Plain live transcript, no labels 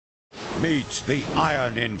Meet the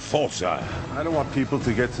Iron Enforcer. I don't want people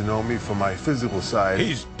to get to know me from my physical side.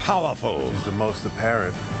 He's powerful. He's the most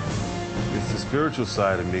apparent. It's the spiritual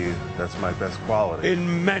side of me that's my best quality.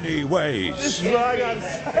 In many ways. This is what I gotta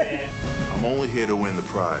say. I'm only here to win the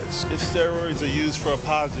prize. If steroids are used for a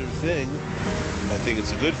positive thing, I think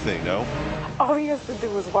it's a good thing, no? All he has to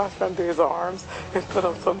do is wash under his arms and put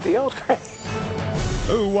on some deodorant.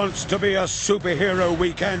 Who wants to be a superhero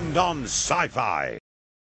weekend on Sci-Fi?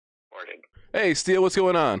 Morning. Hey, Steele, what's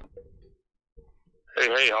going on?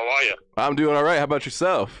 Hey, how are you? I'm doing all right. How about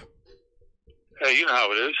yourself? Hey, you know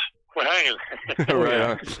how it is. We're hanging. Right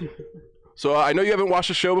on. So I know you haven't watched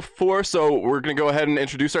the show before, so we're going to go ahead and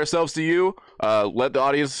introduce ourselves to you, let the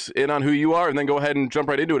audience in on who you are, and then go ahead and jump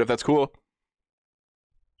right into it if that's cool.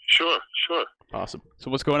 Sure. Awesome. So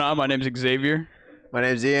what's going on? My name's Xavier. My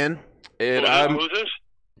name's Ian. And Who's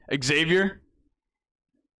this? Xavier?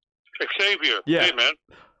 Xavier. Yeah. Hey, man.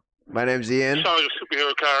 My name's Ian. You sound like a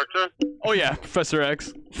superhero character. Oh yeah, Professor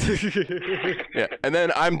X. Yeah, and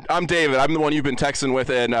then I'm David. I'm the one you've been texting with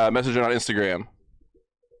and messaging on Instagram.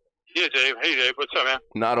 Yeah, Dave. Hey, Dave. What's up, man?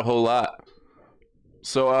 Not a whole lot.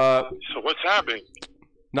 So So what's happening?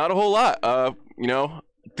 not a whole lot.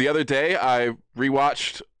 The other day I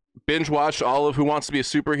binge watched all of Who Wants to Be a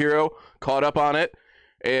Superhero, caught up on it,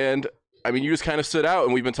 and I mean, you just kind of stood out,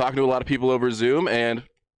 and we've been talking to a lot of people over Zoom, and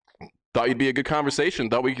thought you'd be a good conversation.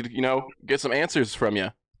 Thought we could, get some answers from you.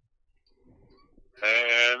 And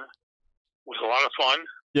it was a lot of fun.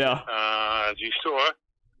 Yeah. As you saw.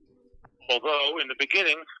 Although, in the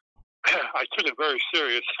beginning, I took it very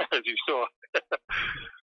serious, as you saw.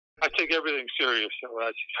 I take everything serious, so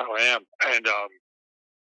that's how I am. And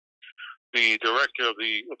the director of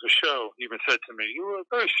the show even said to me, "You're a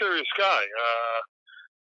very serious guy."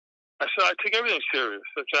 I said, "I take everything serious.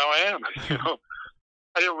 That's how I am."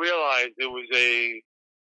 I didn't realize it was a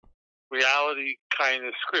reality kind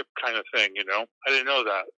of script kind of thing. I didn't know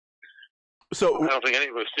that. So I don't think any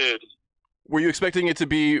of us did. were you expecting it to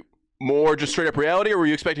be more just straight up reality, or were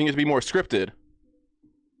you expecting it to be more scripted?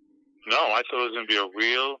 No, I thought it was going to be a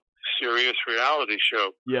real serious reality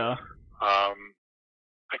show. Yeah.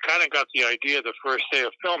 I kind of got the idea the first day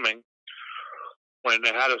of filming when they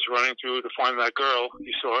had us running through to find that girl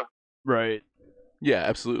you saw. Right. Yeah,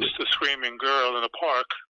 absolutely. Just a screaming girl in a park.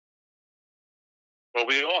 Well,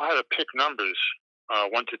 we all had to pick numbers,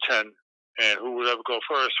 1 to 10, and who would ever go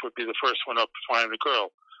first would be the first one up to find the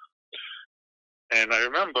girl. And I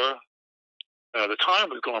remember the time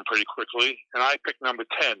was going pretty quickly, and I picked number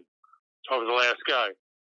 10. So I was the last guy.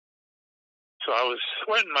 So I was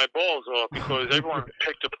sweating my balls off because everyone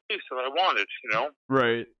picked a place that I wanted,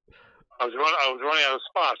 Right. I was running out of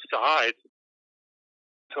spots to hide.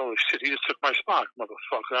 So shit, he just took my spot,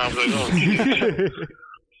 motherfucker. I was like, oh, shit.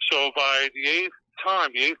 So by the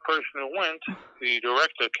eighth person who went, the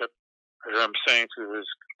director kept saying to his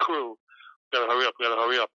crew, gotta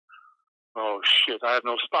hurry up. Oh shit, I have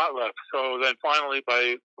no spot left. So then finally,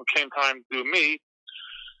 when it came time to do me,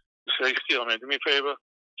 he said, "Hey, Steele, man, do me a favor.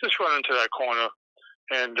 Just run into that corner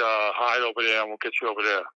and hide over there, and we'll get you over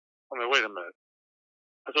there." I'm like, wait a minute.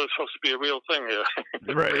 I thought it was supposed to be a real thing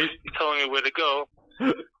here. Right. You're telling me where to go.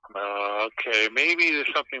 Okay, maybe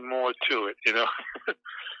there's something more to it,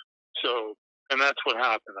 So, and that's what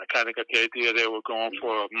happened. I kind of got the idea they were going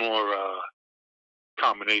for a more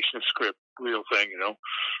combination script, real thing,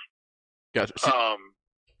 Gotcha.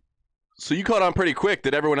 So you caught on pretty quick.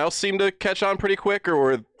 Did everyone else seem to catch on pretty quick, or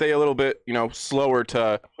were they a little bit, slower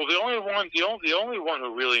to? Well, the only one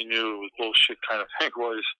who really knew it was bullshit kind of thing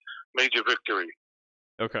was Major Victory.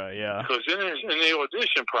 Okay, yeah. Because in the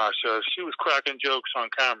audition process, she was cracking jokes on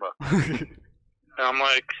camera. And I'm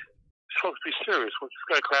like, it's supposed to be serious. What's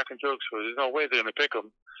this guy cracking jokes for? There's no way they're going to pick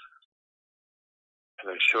him. And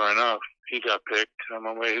then sure enough, he got picked. I'm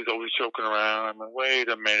like, he's always joking around. I'm like, wait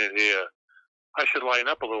a minute here. I should lighten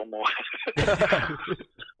up a little more. But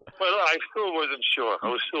I still wasn't sure. I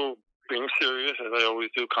was still being serious, as I always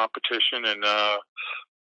do, competition. And,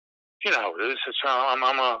 you know how it is. I'm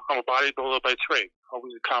a bodybuilder by trade.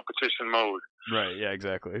 Always in competition mode. Right, yeah,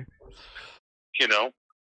 exactly.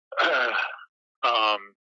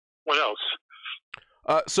 What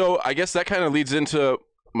else? So I guess that kind of leads into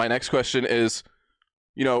my next question is,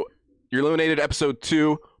 you're eliminated episode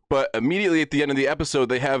 2, but immediately at the end of the episode,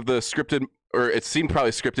 they have the scripted, or it seemed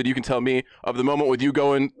probably scripted, you can tell me, of the moment with you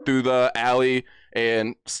going through the alley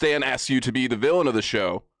and Stan asks you to be the villain of the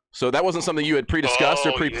show. So that wasn't something you had pre-discussed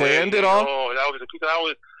or pre-planned at all? Oh, that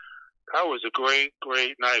was a great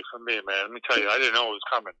night for me, man. Let me tell you, I didn't know it was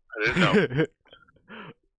coming. I didn't know.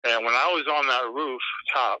 And when I was on that roof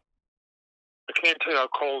top, I can't tell you how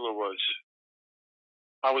cold it was.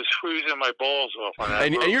 I was freezing my balls off on that.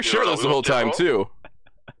 And roof, you're shirtless the whole time, too.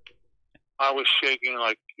 I was shaking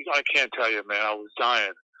like, I can't tell you, man. I was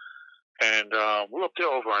dying. And we were up there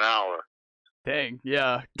over an hour. Dang,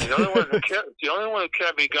 yeah. The only one that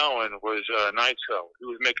kept me going was Nitro. He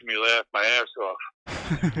was making me laugh my ass off.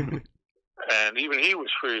 And even he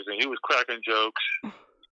was freezing. He was cracking jokes. He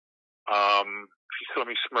saw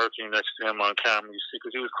me smirking next to him on camera, you see,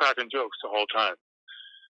 because he was cracking jokes the whole time.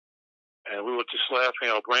 And we were just laughing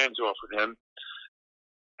our brains off with him.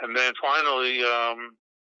 And then finally,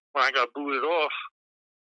 when I got booted off,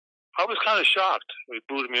 I was kind of shocked. He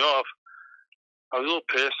booted me off. I was a little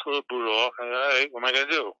pissed, a little booted off. And hey, what am I going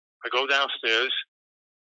to do? I go downstairs,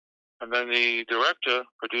 and then the director,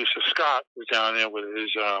 producer Scott, was down there with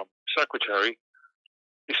his secretary.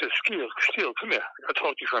 He said, Steele, come here. I'll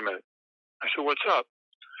talk to you for a minute. I said, what's up?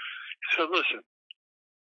 He said, listen,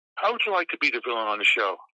 how would you like to be the villain on the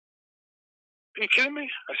show? Are you kidding me?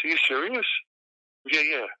 I said, you serious?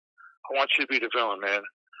 Yeah. I want you to be the villain, man.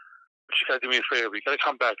 But you got to do me a favor. You got to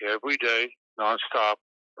come back every day, nonstop.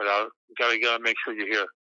 But you got to make sure you're here.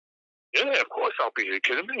 Yeah, of course I'll be here. Are you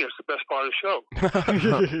kidding me? It's the best part of the show.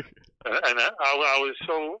 and I was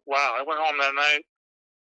so, wow. I went home that night.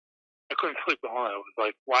 I couldn't sleep the whole night. I was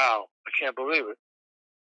like, wow, I can't believe it.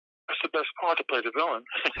 That's the best part, to play the villain.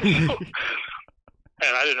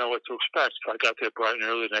 And I didn't know what to expect. So I got there bright and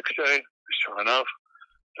early the next day. Sure enough,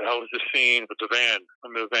 that was the scene with the van.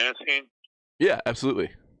 Remember the van scene? Yeah, absolutely.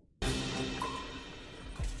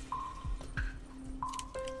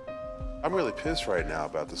 I'm really pissed right now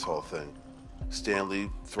about this whole thing. Stanley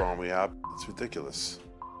throwing me out. It's ridiculous.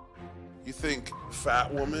 You think Fat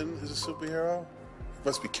Woman is a superhero? You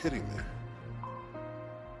must be kidding me.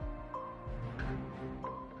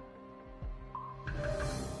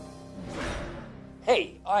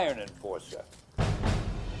 Hey, Iron Enforcer.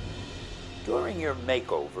 During your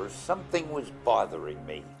makeover, something was bothering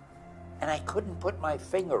me, and I couldn't put my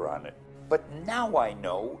finger on it. But now I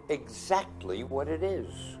know exactly what it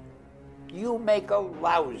is. You make a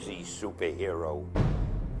lousy superhero,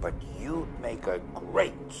 but you'd make a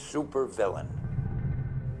great supervillain.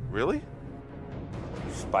 Really?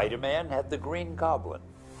 Spider-Man had the Green Goblin.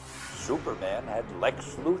 Superman had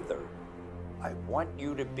Lex Luthor. I want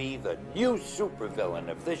you to be the new supervillain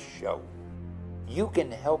of this show. You can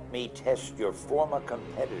help me test your former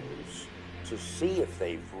competitors to see if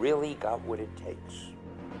they've really got what it takes.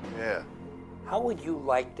 Yeah. How would you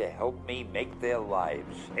like to help me make their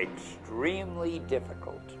lives extremely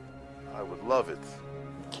difficult? I would love it.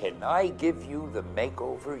 Can I give you the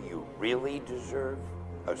makeover you really deserve?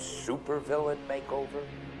 A supervillain makeover?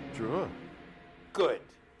 Sure. Good.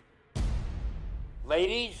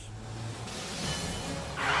 Ladies?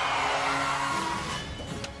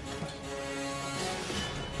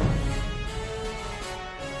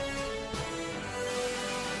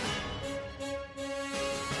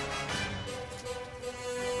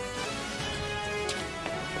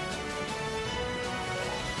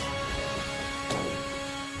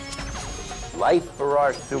 Life for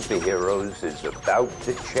our superheroes is about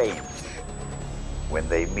to change when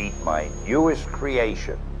they meet my newest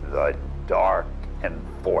creation, the Dark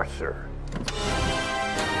Enforcer.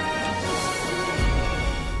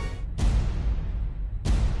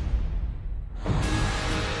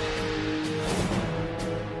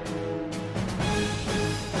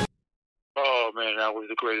 Oh, man, that was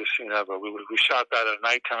the greatest scene ever. We shot that at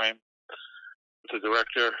nighttime with the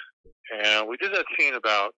director, and we did that scene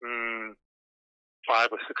about 5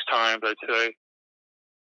 or 6 times, I'd say.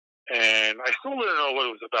 And I still didn't know what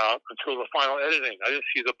it was about until the final editing. I didn't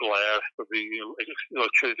see the blast of the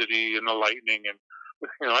electricity and the lightning, and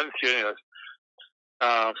I didn't see any of this.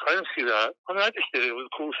 So I didn't see that. I mean, I just did it. It was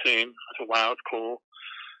a cool scene. I said, wow, it's cool.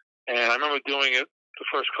 And I remember doing it the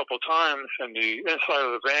first couple of times, and the inside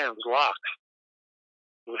of the van was locked.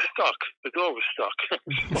 It was stuck. The door was stuck.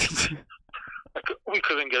 We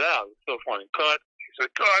couldn't get out. It was so funny. Cut. He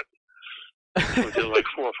said, cut. We did like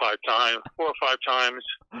 4 or 5 times.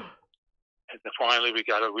 And then finally we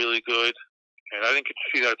got it really good. And I didn't get to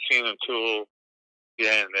see that scene until the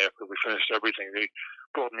end after we finished everything. They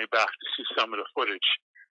brought me back to see some of the footage.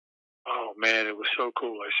 Oh, man, it was so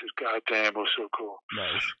cool. I said, God damn, it was so cool.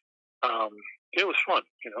 Nice. It was fun,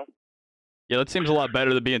 Yeah, that seems a lot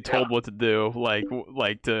better than being told what to do, like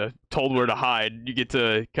told where to hide. You get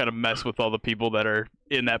to kind of mess with all the people that are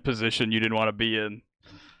in that position you didn't want to be in.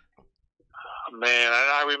 Man,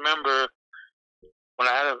 I remember when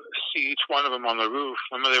I had to see each one of them on the roof.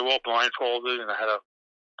 Remember, they were all blindfolded, and I had to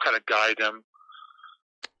kind of guide them.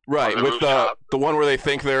 Right, with the one where they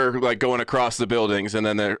think they're like going across the buildings, and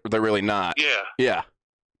then they're really not. Yeah. Yeah.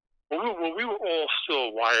 we were all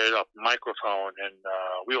still wired up, microphone, and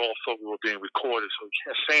we all thought we were being recorded, so we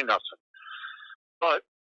can't say nothing. But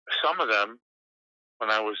some of them, when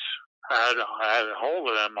I had a hold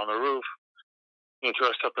of them on the roof,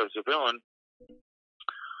 dressed up as a villain,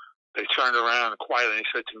 they turned around quietly and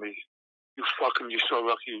he said to me, "You so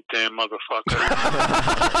lucky, you damn motherfucker."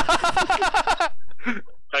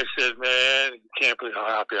 I said, "Man, you can't believe how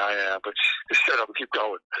happy I am, but just shut up and keep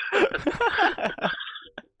going."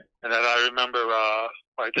 And then I remember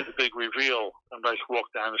I did the big reveal, and I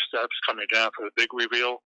walked down the steps coming down for the big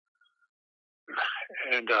reveal.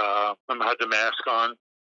 And I had the mask on,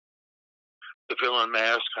 the villain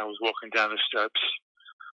mask. I was walking down the steps.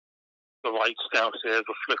 The lights downstairs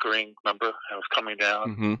were flickering, remember? I was coming down.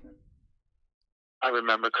 Mm-hmm. I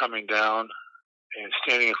remember coming down and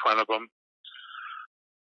standing in front of them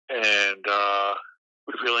and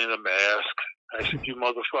revealing the mask. I said, "You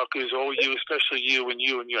motherfuckers, oh, you, especially you and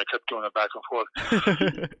you and you." I kept doing it back and forth.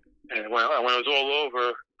 And when it was all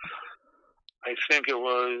over, I think it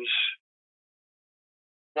was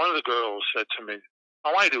one of the girls said to me,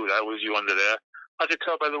 "Oh, I knew that was you under there. I could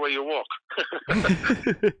tell by the way you walk."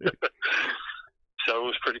 So it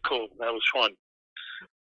was pretty cool. That was fun.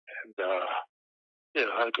 And, yeah,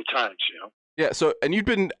 I had good times, Yeah, so, and you'd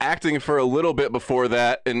been acting for a little bit before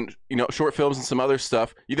that, and, short films and some other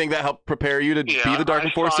stuff. You think that helped prepare you to be the Dark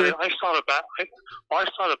Enforcer? I started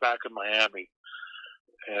back in Miami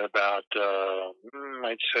in about,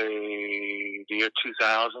 I'd say, the year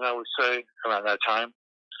 2000, I would say, around that time.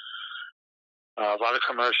 A lot of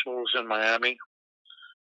commercials in Miami,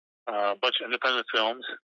 a bunch of independent films.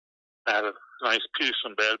 I had a nice piece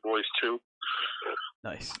on Bad Boys 2.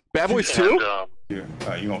 Nice. Bad Boys 2? You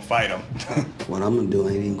gonna fight him? What I'm gonna do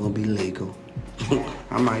ain't even gonna be legal.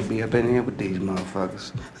 I might be up in here with these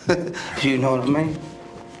motherfuckers. You know what I mean?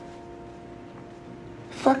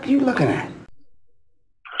 Fuck you looking at?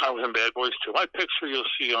 I was in Bad Boys 2. My picture you'll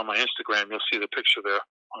see on my Instagram. You'll see the picture there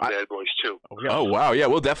on Bad Boys 2. Oh wow, yeah,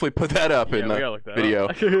 we'll definitely put that up in the video.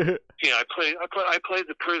 Yeah, I played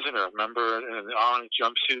the prisoner. Remember, in the orange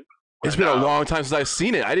jumpsuit. It's been a long time since I've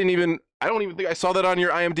seen it. I don't even think I saw that on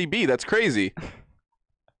your IMDb. That's crazy.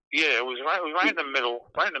 Yeah, it was right in the middle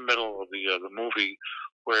of the movie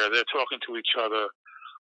where they're talking to each other.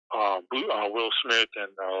 Will Smith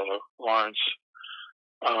and Lawrence.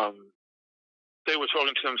 They were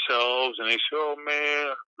talking to themselves, and they said, "Oh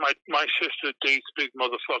man, my sister dates big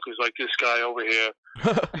motherfuckers like this guy over here.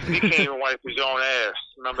 He can't even wipe his own ass."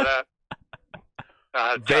 Remember that?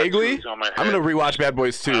 Vaguely? I'm going to rewatch Bad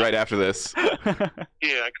Boys 2 right after this.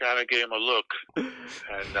 Yeah, I kind of gave him a look.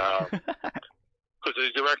 And, because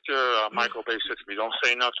the director, Michael Bay, said to me, "Don't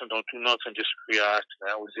say nothing, don't do nothing, just react." And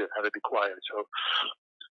that was it. I had to be quiet. So,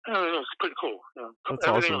 it was pretty cool. That's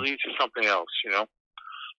Everything awesome. leads to something else,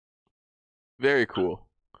 Very cool.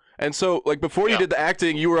 And so, like, before you did the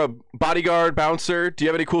acting, you were a bodyguard, bouncer. Do you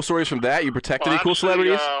have any cool stories from that? You protected any cool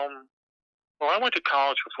celebrities? Well, I went to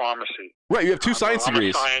college for pharmacy. Right, you have two science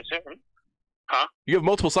degrees. Huh? You have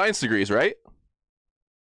multiple science degrees, right?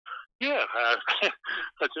 Yeah,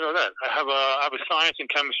 let you know that. I have a science and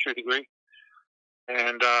chemistry degree,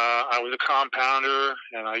 and I was a compounder,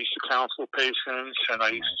 and I used to counsel patients, and I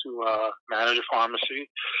used to manage a pharmacy.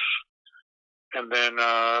 And then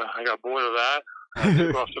I got bored of that. I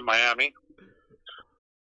moved off to Miami.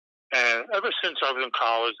 And ever since I was in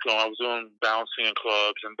college, I was doing bouncing in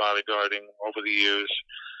clubs and bodyguarding over the years.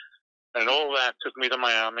 And all that took me to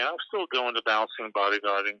Miami. I was still doing the bouncing and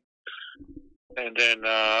bodyguarding. And then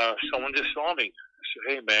someone just saw me. I said,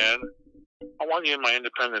 "Hey, man, I want you in my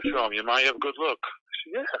independent film. You might have a good look." I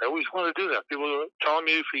said, "Yeah, I always wanted to do that. People were telling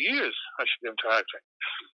me for years I should get into acting."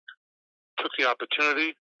 Took the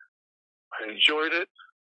opportunity. I enjoyed it.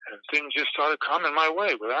 And things just started coming my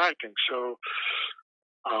way with acting. So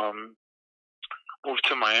moved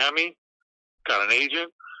to Miami, got an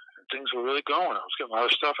agent, and things were really going. I was getting a lot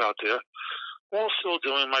of stuff out there, while still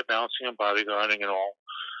doing my bouncing and bodyguarding and all.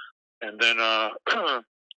 And then,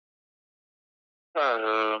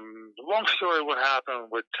 long story what happened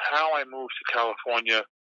with how I moved to California.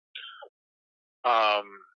 I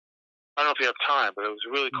don't know if you have time, but it was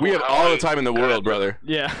really cool. We have all the time in the world, brother.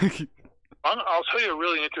 Yeah. I'll tell you a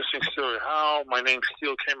really interesting story, how my name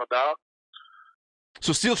Steel came about.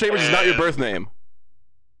 So Steel Chambers is not your birth name?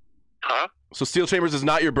 Huh? So Steel Chambers is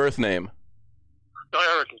not your birth name? No,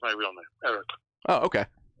 Eric is my real name. Eric. Oh, okay.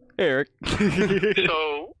 Hey, Eric.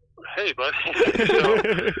 So, hey, bud. So,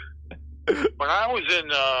 when I was in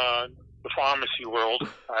the pharmacy world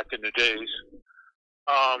back in the days,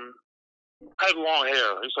 I had long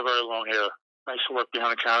hair. I used to have very long hair. I used to work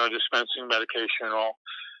behind the counter dispensing medication and all.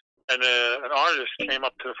 And an artist came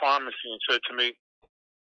up to the pharmacy and said to me,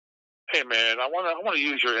 "Hey man, I want to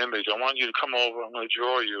use your image. I want you to come over. I'm going to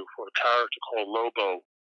draw you for a character called Lobo,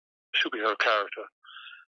 superhero character."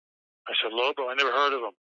 I said, "Lobo? I never heard of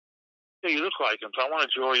him." "Yeah, you look like him, so I want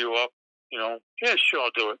to draw you up. You know?" "Yeah, sure,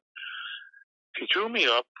 I'll do it." He drew me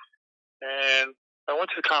up, and I went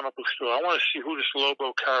to the comic book store. I want to see who this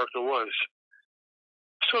Lobo character was.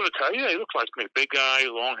 So the guy, yeah, he looked like me. Big guy,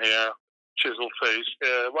 long hair, chiseled face.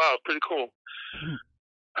 Yeah, wow, pretty cool.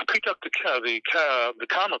 I picked up the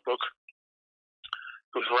comic book.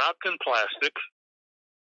 It was wrapped in plastic.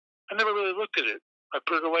 I never really looked at it. I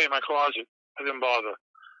put it away in my closet. I didn't bother.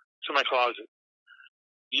 It's in my closet.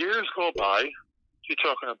 Years go by. You're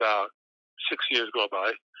talking about 6 years go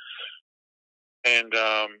by. And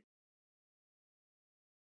I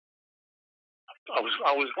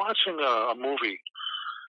was watching a movie,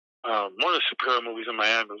 one of the superhero movies in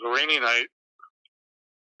Miami. It was a rainy night.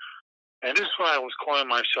 And this is why I was calling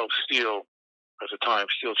myself Steel at the time,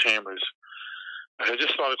 Steel Chambers. I had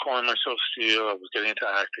just started calling myself Steel. I was getting into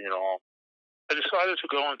acting and all. I decided to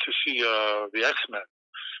go in to see the X-Men.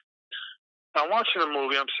 I'm watching the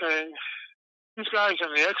movie. I'm saying, these guys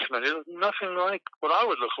in the X-Men, they're nothing like what I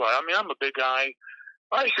would look like. I mean, I'm a big guy.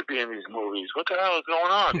 I should be in these movies. What the hell is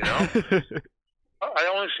going on, you know?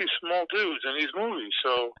 I only see small dudes in these movies,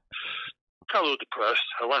 so I got a little depressed.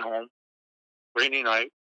 I went home, rainy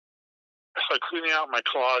night. I started cleaning out my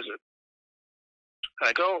closet. And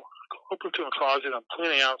I go open to my closet. I'm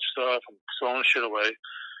cleaning out stuff. I'm throwing shit away.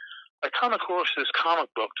 I come across this comic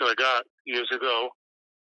book that I got years ago,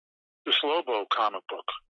 this Lobo comic book.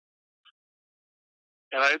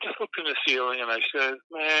 And I just looked in the ceiling and I said,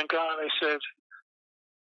 man, God, I said,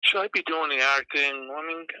 should I be doing the acting? I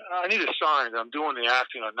mean, I need a sign that I'm doing the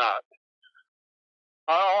acting or not.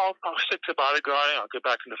 I'll stick to bodyguarding. I'll get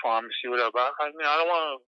back in the pharmacy, whatever. I don't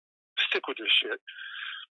want to stick with this shit.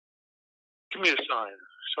 Give me a sign.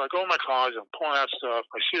 So I go in my closet. I'm pulling out stuff.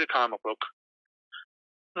 I see the comic book.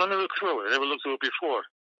 Let me look through it. I never looked through it before.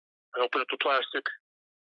 I open up the plastic.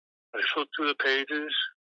 I flip through the pages.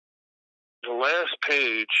 The last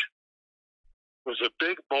page was a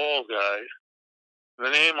big bald guy. The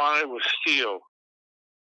name on it was Steel.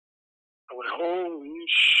 I went, holy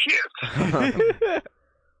shit.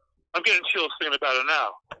 I'm getting chills thinking about it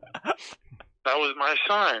now. That was my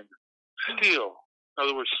sign. Steel. In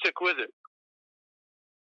other words, stick with it.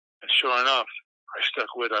 And sure enough, I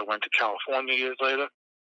stuck with it. I went to California years later.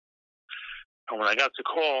 And when I got the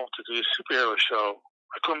call to do a superhero show,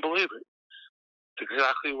 I couldn't believe it. It's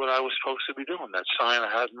exactly what I was supposed to be doing. That sign I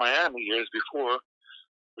had in Miami years before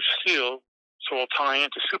was Steel. So I'll tie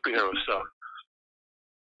into superhero stuff.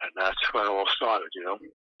 And that's where it all started, you know?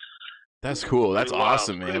 That's cool. That's pretty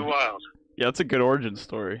awesome, wild, man. Pretty wild. Yeah, that's a good origin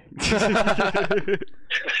story.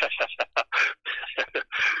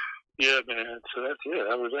 Yeah, man. So that's it.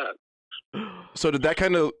 That was that. So did that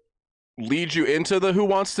kind of lead you into the Who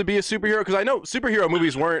Wants to Be a Superhero? Because I know superhero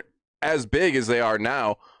movies weren't as big as they are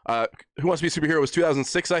now. Who Wants to Be a Superhero was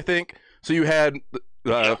 2006, I think. So you had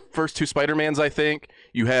the first two Spider-Mans, I think.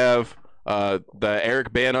 You have the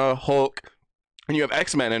Eric Bana Hulk, and you have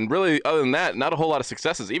X-Men, and really, other than that, not a whole lot of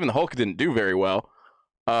successes. Even the Hulk didn't do very well.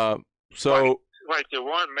 Right, there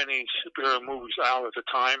weren't many superhero movies out at the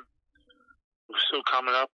time. It was still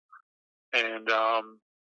coming up, and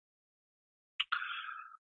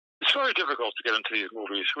it's very difficult to get into these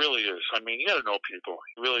movies. It really is. I mean, you got to know people.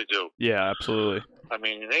 You really do. Yeah, absolutely. I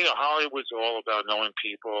mean, Hollywood's all about knowing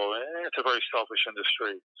people, and it's a very selfish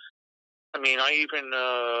industry. I mean, I even,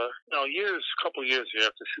 a couple of years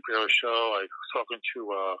after the superhero show, I was talking to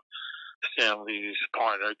Stan Lee's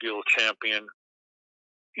partner, Gil Champion.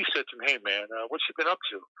 He said to me, hey, man, what you been up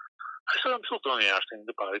to? I said, I'm still doing the acting,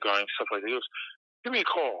 the bodyguarding, stuff like that. He goes, give me a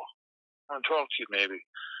call. I want to talk to you, maybe.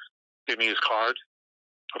 Give me his card.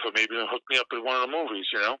 Or maybe he'll hook me up with one of the movies,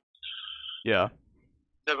 you know? Yeah.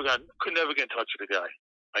 Could never get in touch with the guy.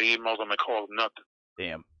 I emailed him, I called him, nothing.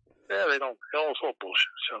 Damn. Yeah, they're all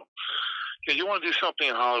bullshit. So, yeah, you want to do something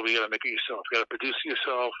in Hollywood, you got to make it yourself. You got to produce it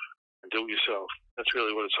yourself and do it yourself. That's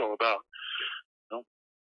really what it's all about. You know?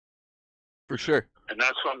 For sure. And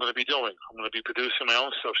that's what I'm going to be doing. I'm going to be producing my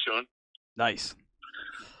own stuff soon. Nice.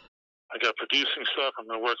 I got producing stuff. I'm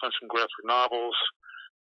going to work on some graphic novels.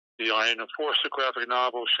 The Iron Enforcer graphic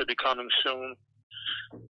novel should be coming soon.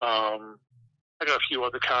 I got a few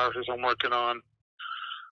other characters I'm working on.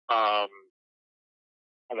 I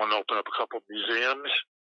want to open up a couple of museums.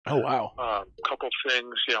 Oh, wow. A couple of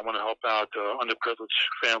things. Yeah, I want to help out underprivileged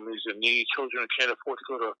families in need, children who can't afford to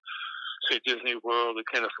go to, say, Disney World. They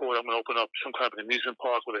can't afford. I'm going to open up some kind of an amusement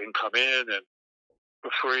park where they can come in and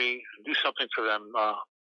for free and do something for them.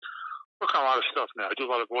 work on a lot of stuff now. I do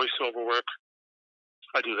a lot of voiceover work.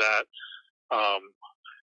 I do that.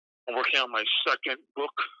 I'm working on my second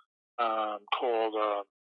book called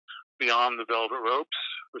Beyond the Velvet Ropes,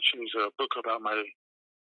 which is a book about my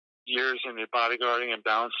years in the bodyguarding and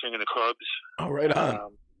balancing in the clubs. Oh, right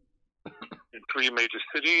on. In 3 major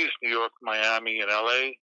cities, New York, Miami, and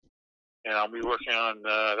LA. And I'll be working on,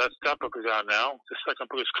 that book is out now. The second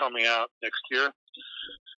book is coming out next year.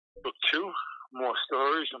 Book 2, more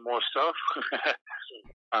stories and more stuff.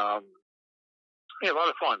 Yeah, a lot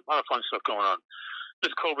of fun stuff going on.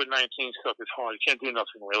 This COVID-19 stuff is hard. You can't do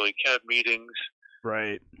nothing really. You can't have meetings.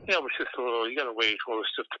 Right. Yeah, it's just a little, you gotta wait for all this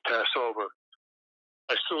stuff to pass over.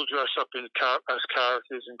 I still dress up as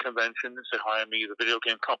characters in conventions. They hire me, the video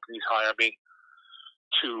game companies hire me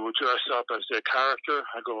to dress up as their character.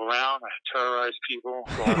 I go around, I terrorize people.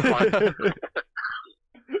 It's a lot of fun.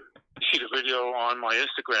 You see the video on my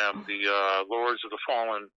Instagram, the Lords of the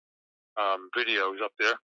Fallen video is up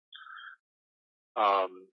there.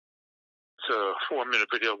 It's a 4-minute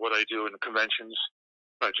video of what I do in the conventions.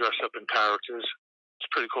 I dress up in characters. It's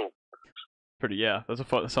pretty cool. Yeah. That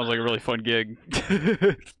sounds like a really fun gig.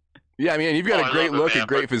 Yeah, I mean, you've got a great look and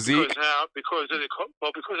great physique. Because of the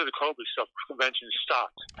COVID stuff, conventions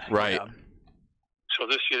stopped. Right. So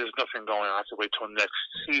this year there's nothing going on. I have to wait till next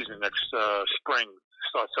season, next spring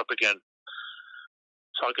starts up again.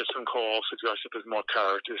 So I'll get some calls to dress up as more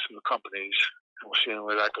characters from the companies, and we'll see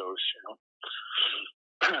where that goes.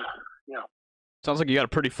 Yeah. Sounds like you got a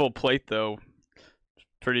pretty full plate, though.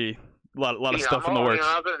 A lot of stuff in the works.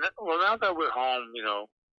 Now that we're home,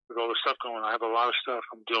 with all the stuff going on, I have a lot of stuff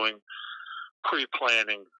I'm doing,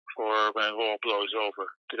 pre-planning for when it all blows over.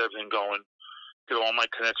 Get everything going, get all my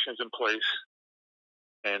connections in place,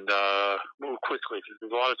 and move quickly.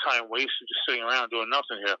 There's a lot of time wasted just sitting around doing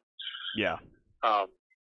nothing here. Yeah.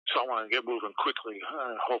 So I want to get moving quickly,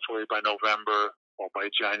 hopefully by November or by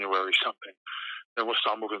January something. Then we'll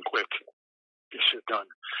start moving quick. Get shit done.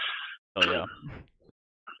 Oh, yeah.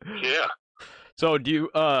 Yeah. So do you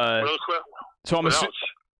I'm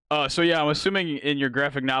assuming in your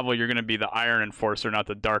graphic novel you're going to be the Iron Enforcer, not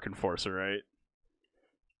the Dark Enforcer, right?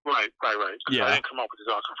 Right. Yeah. I didn't come up with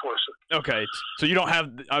the Dark Enforcer. Okay, so you don't have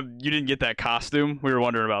you didn't get that costume? We were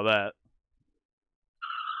wondering about that.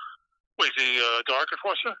 Wait, the Dark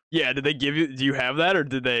Enforcer? Yeah, did they give you? Do you have that, or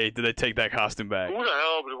did they take that costume back? Who the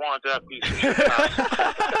hell would want that piece of shit costume?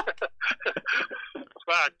 In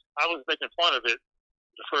fact, I was making fun of it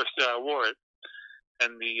the first day I wore it,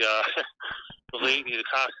 and the lady, the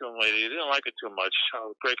costume lady, didn't like it too much. I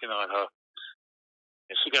was breaking on her,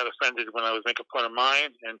 and she got offended when I was making fun of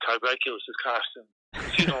mine and Tyveculus's costume.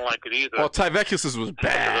 She didn't like it either. Well, Tyveculus's was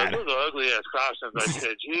bad. Those are ugly ass costumes. I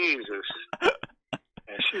said, Jesus.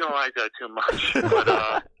 And she don't like that too much. But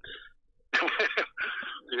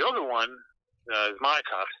the other one is my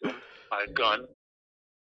costume, my gun.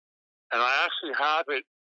 And I actually have it.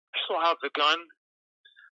 I still have the gun.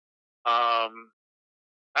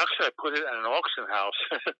 Actually, I put it at an auction house.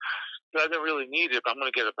 I didn't really need it, but I'm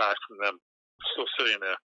going to get it back from them. It's still sitting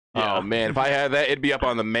there. Yeah. Oh, man. If I had that, it'd be up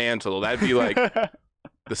on the mantle. That'd be like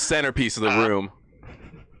the centerpiece of the room.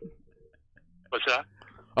 What's that?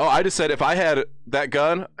 Oh, I just said if I had that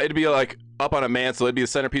gun, it'd be like up on a mantle. It'd be the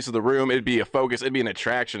centerpiece of the room. It'd be a focus. It'd be an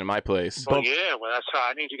attraction in my place. Oh, yeah. Well, that's how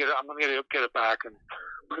I need to get it. I'm going to get it back and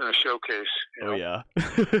put it in a showcase. Oh, yeah.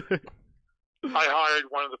 I hired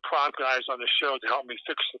one of the prop guys on the show to help me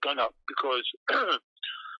fix the gun up because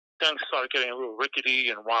things started getting a little rickety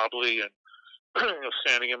and wobbly and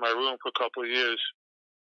standing in my room for a couple of years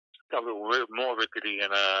got a little more rickety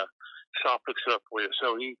and so I'll fix it up for you.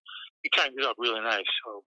 So he tightened it up really nice.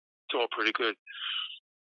 So it's all pretty good.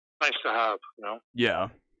 Nice to have, Yeah.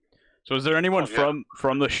 So is there anyone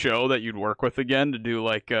from the show that you'd work with again to do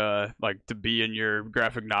like to be in your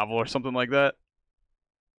graphic novel or something like that?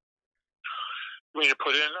 You mean to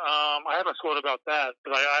put in? I haven't thought about that,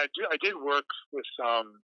 but I did work with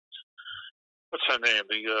what's her name?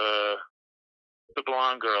 The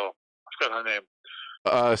blonde girl. I forgot her name.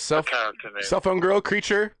 Character name. Cell phone girl,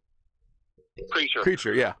 Creature.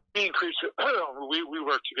 Creature, yeah. Me and Creature, we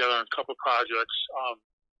worked together on a couple projects.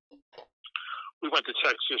 We went to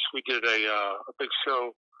Texas. We did a big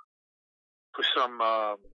show for some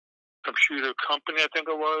computer company, I think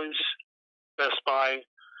it was, Best Buy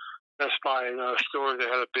store. They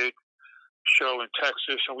had a big show in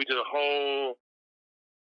Texas, and we did a whole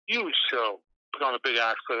huge show, put on a big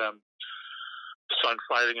act for them. Sun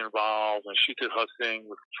fighting involved, and she did her thing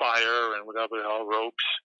with fire and whatever the hell, ropes.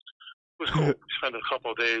 It was cool. We spent a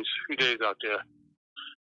few days out there.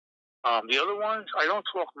 The other ones, I don't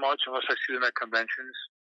talk much unless I see them at conventions.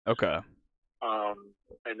 Okay. I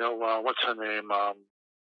know, what's her name?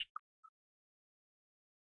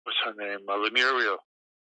 Lemuria.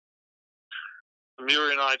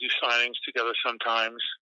 Lemuria and I do signings together sometimes.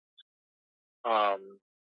 I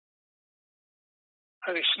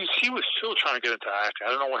mean, she was still trying to get into acting. I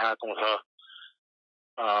don't know what happened with her.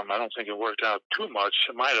 I don't think it worked out too much.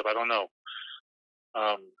 It might have. I don't know.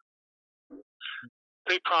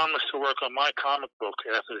 They promised to work on my comic book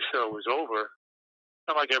after the show was over.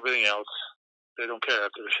 And like everything else, they don't care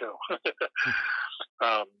after the show.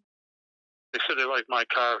 They said they liked my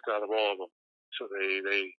character out of all of them. So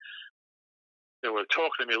they were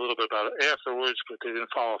talking to me a little bit about it afterwards, but they didn't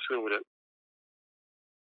follow through with it.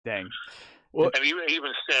 Dang. Well, and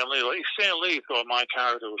even Stan Lee thought my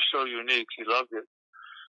character was so unique. He loved it.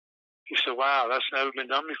 He said, "Wow, that's never been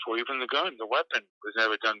done before. Even the gun, the weapon, was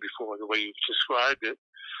never done before. The way you described it,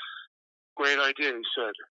 great idea." He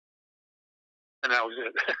said, and that was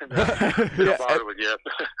it.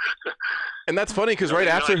 And that's funny because right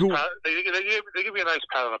after they give me a nice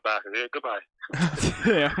pat on the back. Goodbye.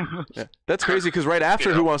 Yeah. That's crazy because right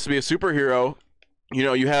after Who Wants to Be a Superhero,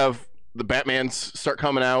 you have the Batmans start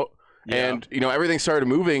coming out. Yeah. And, everything started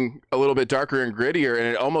moving a little bit darker and grittier, and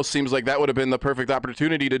it almost seems like that would have been the perfect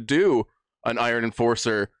opportunity to do an Iron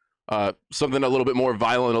Enforcer, something a little bit more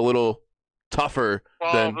violent, a little tougher.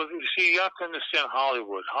 Well, but you see, you have to understand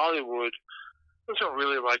Hollywood. Hollywood doesn't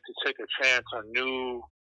really like to take a chance on new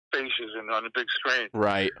faces and on the big screen.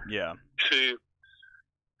 Right. Yeah. See,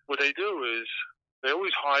 what they do is they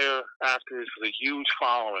always hire actors with a huge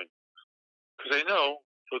following because they know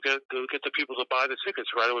they'll get the people to buy the tickets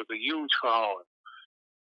right away with a huge following.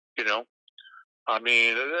 I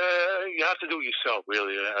mean, you have to do it yourself,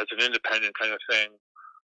 really, as an independent kind of thing,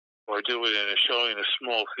 or do it in a showing in a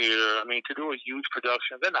small theater. I mean, to do a huge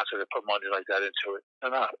production, they're not going to put money like that into it.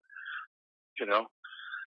 They're not. I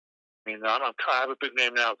mean, I have a big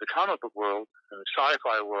name now in the comic book world and the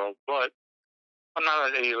sci-fi world, but I'm not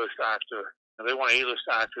an A-list actor. They want A-list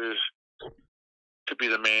actors to be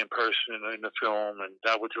the main person in the film, and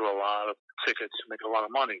that would draw a lot of tickets to make a lot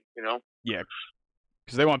of money, Yeah,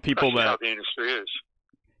 because they want people That's how the industry is.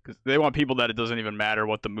 Because they want people that it doesn't even matter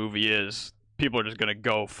what the movie is. People are just going to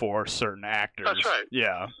go for certain actors. That's right.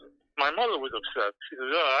 Yeah. My mother was upset. She said,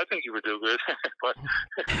 I think you would do good. but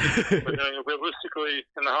realistically,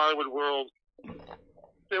 in the Hollywood world,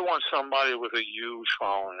 they want somebody with a huge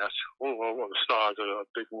following. That's the stars of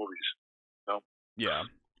big movies. Yeah.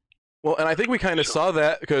 Well, and I think we kind of saw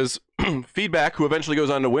that because Feedback, who eventually goes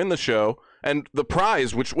on to win the show, and the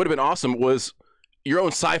prize, which would have been awesome, was your own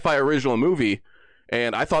sci-fi original movie.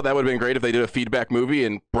 And I thought that would have been great if they did a Feedback movie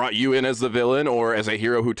and brought you in as the villain or as a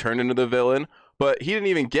hero who turned into the villain. But he didn't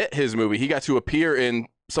even get his movie. He got to appear in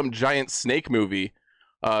some giant snake movie.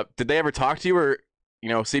 Did they ever talk to you or,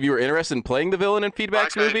 see if you were interested in playing the villain in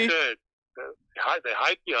Feedback's movie? Like I said, they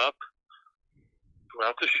hype you up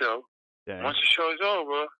throughout the show. Dang. Once the show's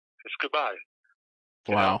over, it's goodbye.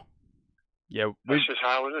 Wow. Yeah, that's just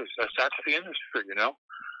how it is. That's the industry,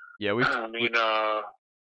 Yeah, I mean,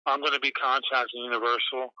 I'm going to be contacting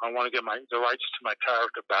Universal. I want to get the rights to my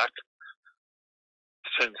character back.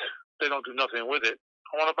 Since they don't do nothing with it,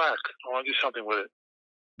 I want it back. I want to do something with it.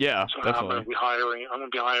 Yeah, so definitely. I'm going to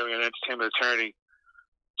be hiring an entertainment attorney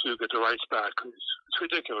to get the rights back. Cause it's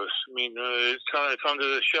ridiculous. I mean, it's under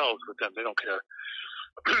the shelves with them. They don't care.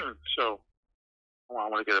 So I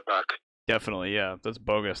want to get it back. Definitely, yeah. That's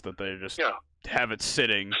bogus that they just have it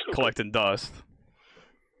sitting, collecting dust.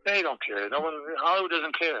 They don't care. No one, Hollywood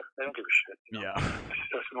doesn't care. They don't give a shit. Yeah.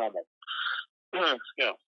 That's normal.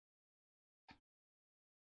 Yeah.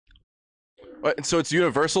 So it's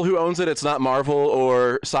Universal who owns it? It's not Marvel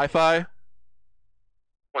or Sci-Fi?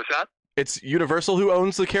 What's that? It's Universal who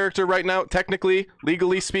owns the character right now, technically,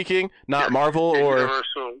 legally speaking, not Marvel or...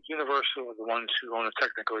 Universal are the ones who own it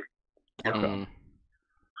technically. Okay.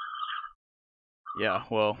 Yeah,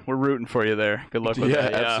 well, we're rooting for you there. Good luck with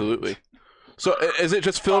that. Yeah, absolutely. So is it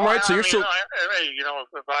just film rights? So you're still... if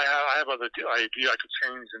I have other ideas, I could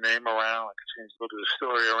change the name around. I could change a little bit of the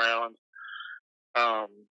story around.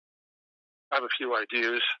 I have a few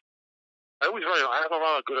ideas. I have a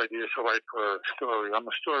lot of good ideas to write for a story. I'm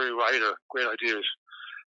a story writer. Great ideas.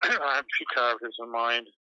 I have a few characters in mind.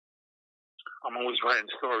 I'm always writing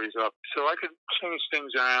stories up. So I could change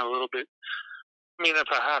things around a little bit. I mean,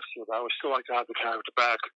 if I have to, but I would still like to have the character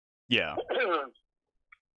back. Yeah.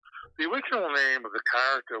 The original name of the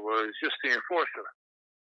character was just the Enforcer.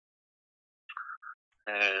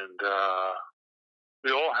 And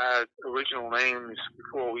we all had original names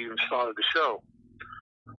before we even started the show.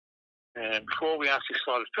 And before we actually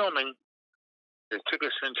started filming, they took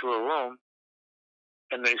us into a room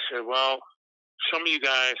and they said, well, some of you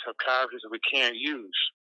guys have characters that we can't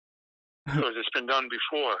use because it's been done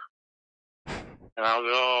before. And I was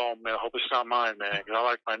like, oh, man, I hope it's not mine, man, because I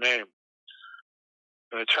like my name.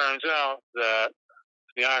 And it turns out that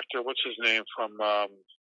the actor, what's his name, from the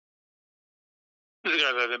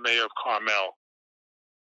guy that the mayor of Carmel.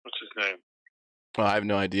 What's his name? Oh, I have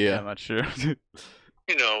no idea. Yeah, I'm not sure.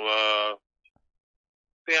 You know,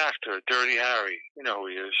 the actor, Dirty Harry. You know who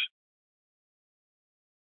he is.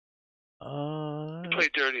 He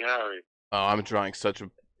played Dirty Harry. Oh, I'm drawing such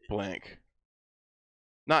a blank.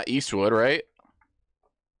 Not Eastwood, right?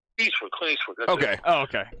 Eastwood, Clint Eastwood. That's Okay. it. Oh,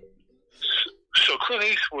 okay. So Clint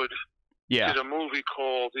Eastwood Yeah. did a movie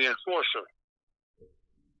called The Enforcer.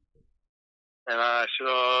 And I said,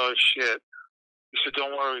 oh, shit. He said,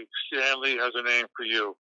 don't worry, Stan Lee has a name for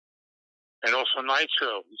you. And also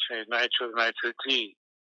Nitro. He changed Nitro to Nitro D.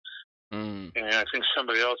 And I think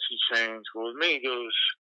somebody else he changed. Well, with me, he goes,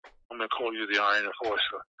 I'm going to call you the Iron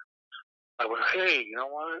Enforcer. I went, hey, you know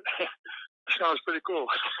what? That sounds pretty cool.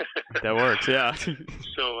 That works, yeah.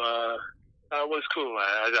 So, that was cool.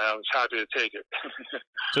 I was happy to take it.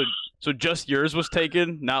 So just yours was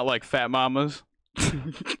taken, not like Fat Mama's?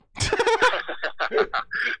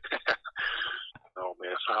 Oh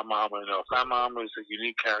man, Fat Mama, no. Fat Mama is a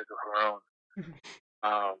unique character of her own.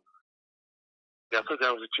 Yeah, I thought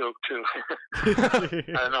that was a joke too.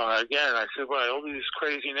 I don't know. Again, I said, well, all these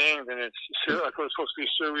crazy names, and I thought it was supposed to be a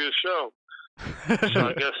serious show. So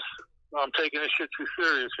I guess I'm taking this shit too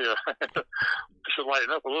serious here. I should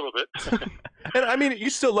lighten up a little bit. And I mean, you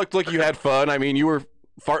still looked like you had fun. I mean, you were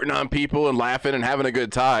farting on people and laughing and having a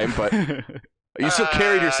good time, but you still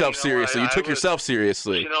carried yourself seriously. You took yourself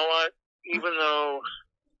seriously. You know what? Even though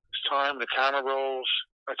it's time, the camera rolls,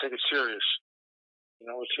 I take it serious. You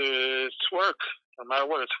know, it's work. No matter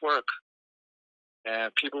what, it's work.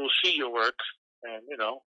 And people will see your work, and, you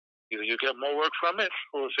know, either you get more work from it,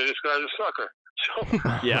 or say this guy's a sucker. So,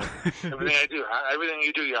 yeah. everything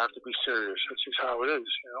you do, you have to be serious. That's just how it is,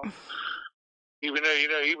 you know. Even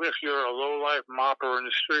though, even if you're a low-life mopper in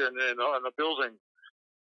the street and in the building,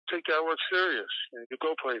 take that work serious. You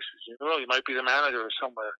go places. You know, you might be the manager or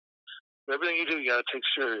somewhere. But everything you do, you got to take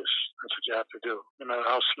serious. That's what you have to do, no matter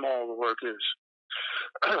how small the work is.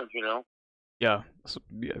 You know. Yeah.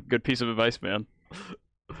 Good piece of advice, man.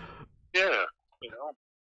 Yeah. You know.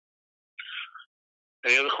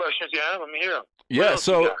 Any other questions you have? I'm here. Yeah,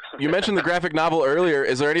 so you mentioned the graphic novel earlier.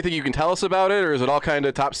 Is there anything you can tell us about it, or is it all kind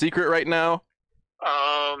of top secret right now?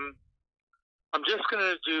 I'm just going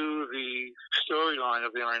to do the storyline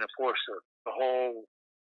of the Iron Enforcer, the whole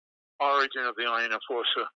origin of the Iron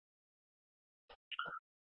Enforcer.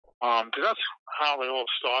 Because that's how it all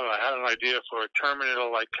started. I had an idea for a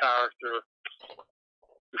Terminator-like character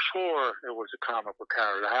before it was a comic book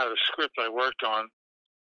character. I had a script I worked on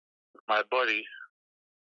with my buddy,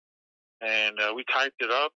 and we typed it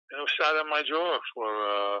up, and it was sat in my drawer for,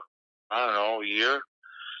 I don't know, a year.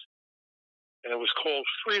 And it was called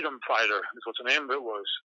Freedom Fighter, is what the name of it was.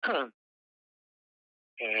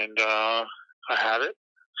 And I had it,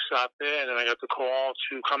 sat there, and then I got the call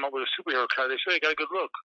to come up with a superhero character. They said, hey, got a good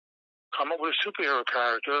look. Come up with a superhero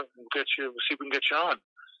character and see if we can get you on.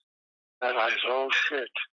 And I said, oh, shit.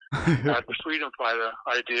 I had the Freedom Fighter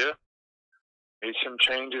idea, made some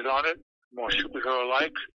changes on it, more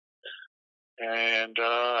superhero-like. And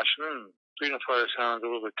I said, Freedom Fighter sounds a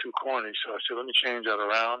little bit too corny. So I said, let me change that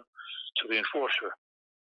around to the Enforcer.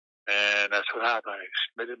 And that's what happened. I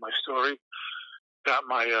submitted my story, got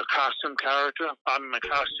my costume character. I'm my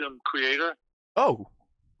costume creator. Oh,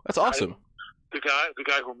 that's awesome. The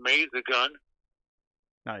guy who made the gun.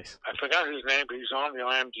 Nice. I forgot his name, but he's on the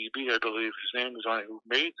IMDb, I believe. His name is on it, who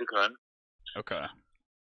made the gun. Okay.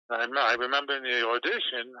 I remember in the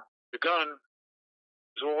audition, the gun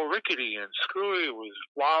was all rickety and screwy. It was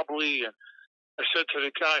wobbly. And I said to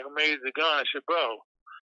the guy who made the gun, I said, bro,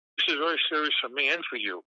 this is very serious for me and for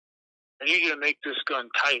you. I need you to make this gun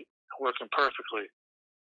tight, working perfectly.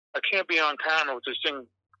 I can't be on camera with this thing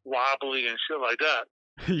wobbly and shit like that.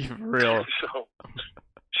 Real.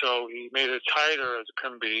 So he made it tighter as it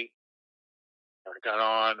can be. I got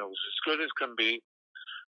on. It was as good as can be.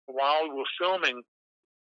 While we were filming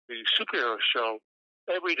the superhero show,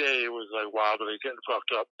 every day it was like wildly getting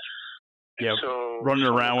fucked up. Yeah, so running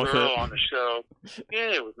around with it. On the show,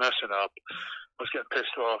 yeah, it was messing up. I was getting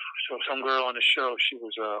pissed off. So some girl on the show, she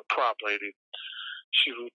was a prop lady.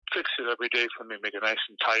 She would fix it every day for me, make it nice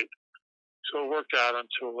and tight. So it worked out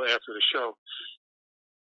until after the show.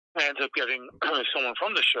 I ended up getting someone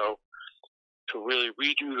from the show to really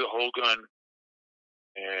redo the whole gun,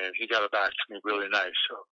 and he got it back to me really nice.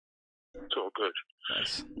 So it's all good.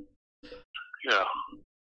 Nice. Yeah.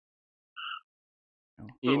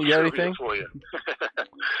 Ian, you got anything? For you.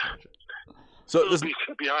 So this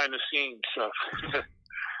behind the scenes stuff.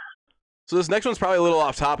 So this next one's probably a little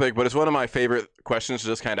off topic, but it's one of my favorite questions to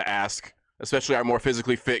just kind of ask, especially our more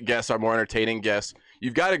physically fit guests, our more entertaining guests.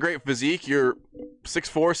 You've got a great physique. You're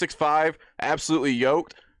 6'4", 6'5", absolutely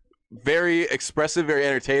yoked, very expressive, very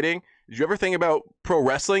entertaining. Did you ever think about pro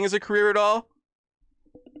wrestling as a career at all?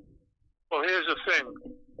 Well, here's the thing.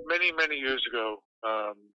 Many, many years ago,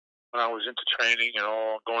 when I was into training and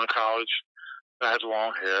all, going to college, I had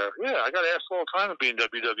long hair. Yeah, I got asked all the time to be in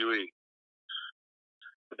WWE.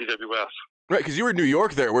 WWF. Right, because you were in New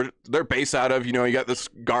York there, where they're based out of, you got this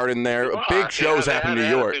garden there. Big shows happen in New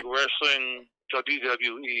York. Big wrestling,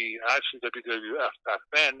 WWE, actually WWF back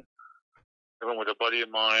then. I went with a buddy of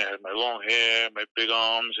mine, I had my long hair, my big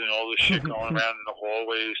arms, and all this shit going around in the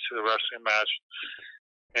hallways to the wrestling match.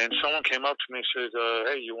 And someone came up to me and said,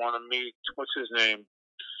 hey, you want to meet, what's his name?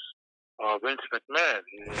 Vince McMahon.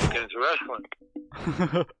 He's getting into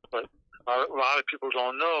wrestling. But a lot of people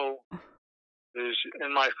don't know is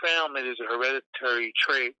in my family there's a hereditary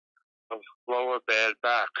trait of lower bad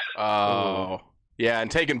backs. Oh, yeah, and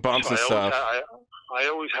taking bumps and stuff. I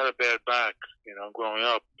always had a bad back, growing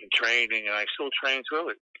up and training, and I still train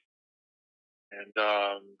through it. And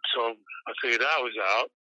so I figured that was out.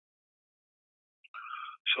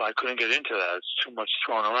 So I couldn't get into that. It's too much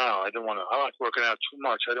thrown around. I like working out too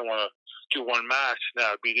much. I didn't want to do one match, and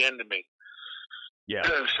that would be the end of me. Yeah.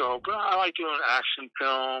 So, but I like doing action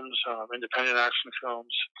films, independent action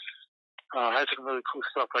films. I had some really cool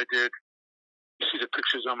stuff I did. You see the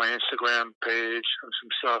pictures on my Instagram page and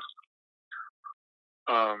some stuff.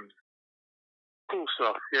 Cool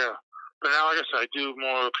stuff, yeah. But now, like I said, I do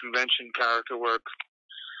more convention character work,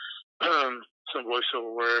 some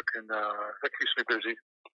voiceover work, and that keeps me busy.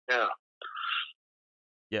 Yeah.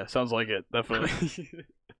 Yeah, sounds like it, definitely.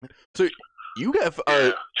 So you have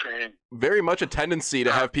very much a tendency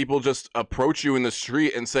to have people just approach you in the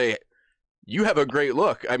street and say, you have a great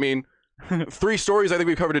look. I mean, 3 stories I think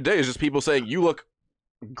we've covered today is just people saying, you look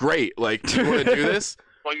great. Like, do you want to do this?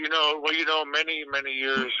 Well, many, many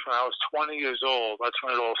years when I was 20 years old, that's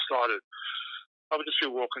when it all started. I would just be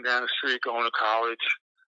walking down the street going to college,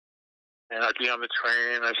 and I'd be on the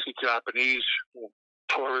train, and I see Japanese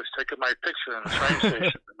tourists taking my picture in the train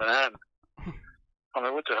station in Manhattan. I'm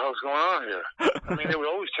like, what the hell's going on here? I mean, they would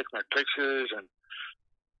always take my pictures, and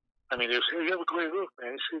I mean, they would say, you have a great look,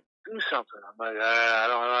 man. You should do something. I'm like, I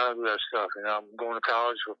don't do that stuff. I'm going to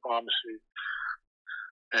college for pharmacy.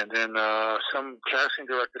 And then some casting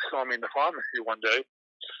director saw me in the pharmacy one day,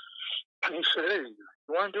 and he said, hey,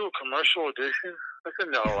 you want to do a commercial audition? I said,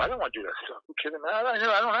 no, I don't want to do that stuff. You kidding me? I don't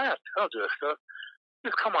have to. I don't do that stuff.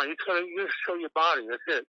 Just come on, you just show your body. That's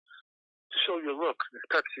it. Just show your look. It's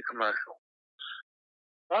Pepsi commercial.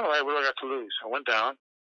 All right, what do I got to lose? I went down.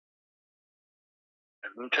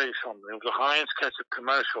 And let me tell you something. It was a Heinz ketchup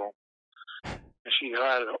commercial, and she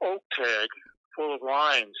had an oak tag full of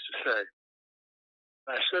lines to say.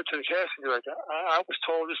 And I said to the casting director, I was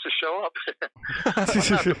told just to show up. I'm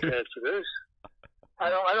not prepared for this. I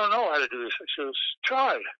don't know how to do this. She goes,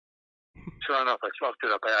 try. Sure enough, I fucked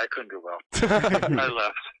it up. I couldn't do well. I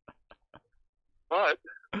left. But,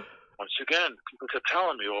 once again, people kept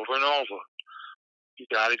telling me over and over, you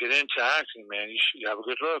got to get into acting, man. You have a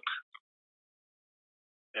good look.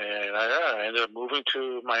 And I ended up moving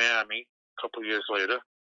to Miami a couple of years later.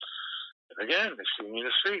 And again, they see me in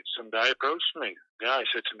the street. Some guy approached me. Yeah, I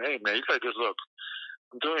said to him, hey, man, you got a good look.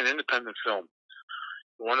 I'm doing an independent film.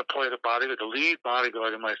 You want to play the lead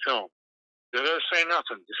bodyguard in my film. They're going to say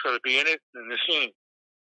nothing. Just got to be in it, in the scene.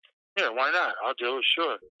 Yeah, why not? I'll do it,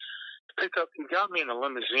 sure. He got me in a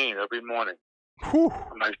limousine every morning. Whew.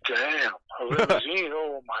 I'm like, damn, a limousine?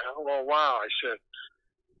 Oh, wow. I said,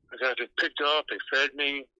 I got it picked up. They fed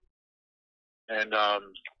me. And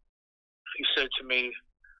he said to me,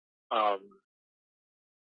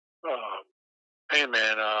 hey,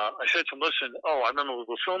 man, I said to him, listen, I remember we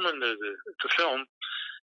were filming the film.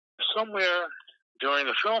 Somewhere during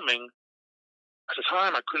the filming, at the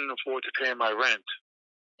time, I couldn't afford to pay my rent.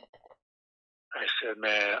 I said,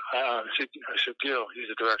 man, I said, Gil, he's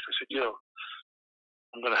the director. I said, Gil,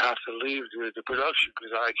 I'm going to have to leave the production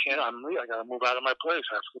because I got to move out of my place.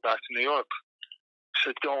 I have to go back to New York. I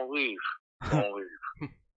said, don't leave. Don't leave.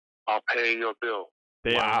 I'll pay your bill.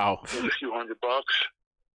 Wow. Paid a few $100.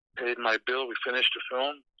 Paid my bill. We finished the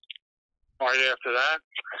film. Right after that,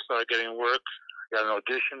 I started getting work. Got an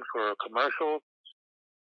audition for a commercial,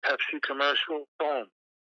 Pepsi commercial. Boom.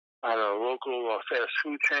 At a local fast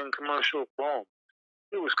food chain commercial. Boom.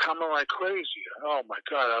 It was coming like crazy. Oh my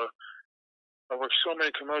God. I worked so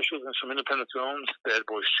many commercials and some independent films. Bad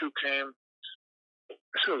Boys 2 came.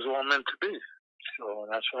 So it was all meant to be. So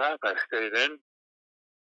that's what happened. I stayed in.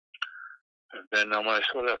 And then when I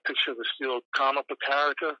saw that picture of the Steel comic book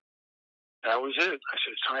character, that was it. I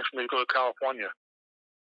said, it's time for me to go to California.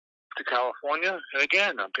 To California, and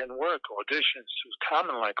again, I'm getting work, auditions. It was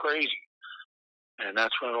coming like crazy. And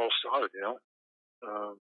that's when it all started, you know.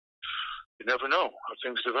 You never know how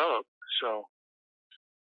things develop. So,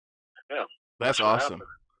 yeah. That's awesome.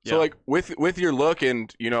 So, like, with your look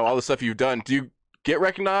and, you know, all the stuff you've done, do you get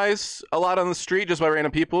recognized a lot on the street just by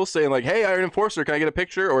random people saying, like, hey, Iron Enforcer, can I get a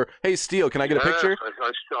picture? Or, hey, Steel, can I get a picture?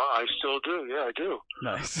 I still do. Yeah, I do.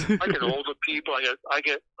 Nice. I get older people. I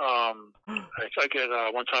get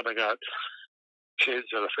one time I got kids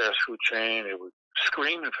at a fast food chain. They were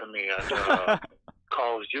screaming for me at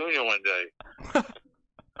Carl's Jr. one day.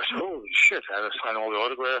 I said, holy shit. I had to sign all the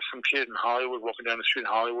autographs. Some kid in Hollywood, walking down the street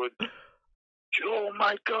in Hollywood. He said, oh,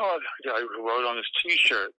 my God. I wrote on his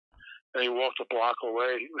T-shirt. And he walked a block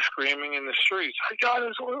away. He was screaming in the streets. I got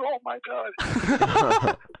his order. Oh, my God.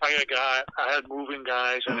 I had moving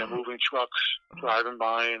guys and they're moving trucks driving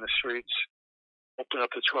by in the streets. Open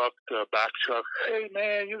up the truck, the back truck. Hey,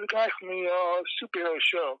 man, you're the guy from the superhero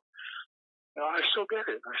show. You know, I still get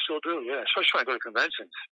it. I still do, yeah. Especially when I go to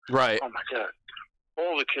conventions. Right. Oh, my God.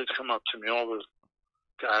 All the kids come up to me. All the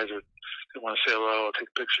guys that they want to say hello or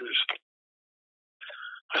take pictures.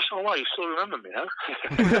 I said, oh, wow, you still remember me, huh?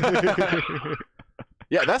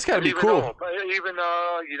 Yeah, that's got to be cool.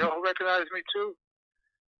 You know who recognized me, too?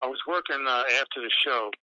 I was working after the show.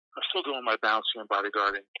 I'm still doing my bouncing and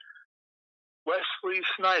bodyguarding. Wesley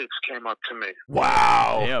Snipes came up to me.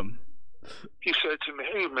 Wow. Damn. He said to me,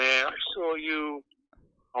 hey, man, I saw you.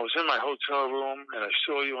 I was in my hotel room, and I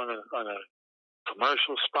saw you on a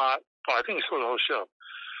commercial spot. Oh, I think he saw the whole show.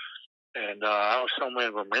 And I was somewhere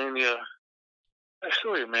in Romania. I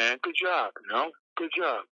saw you, man. Good job, you know? Good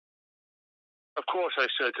job. Of course, I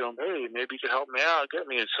said to him, hey, maybe you could help me out, get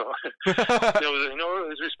me inside. You know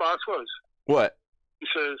what his response was? What? He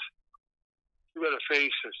says, you got a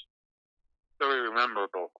face that's very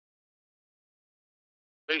memorable.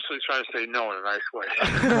 Basically trying to say no in a nice way.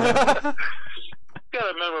 You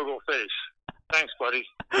got a memorable face. Thanks, buddy.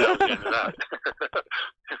 That was the end of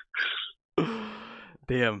that.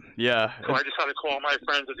 Damn, yeah. So I just had to call my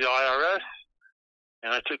friends at the IRS.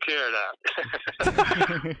 And I took care of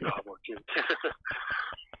that. No, I'm kidding.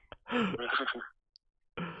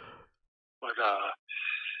 But,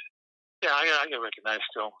 yeah, I get recognized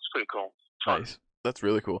still. It's pretty cool. Nice. That's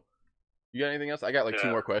really cool. You got anything else? I got like two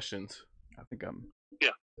more questions. I think I'm... Yeah.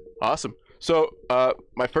 Awesome. So,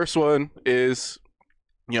 my first one is,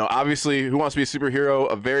 you know, obviously, Who Wants to Be a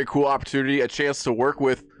Superhero? A very cool opportunity, a chance to work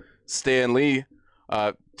with Stan Lee.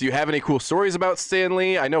 Do you have any cool stories about Stan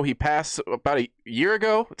Lee? I know he passed about a year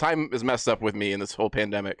ago. Time is messed up with me in this whole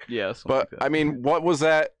pandemic. Yes. But, I mean, what was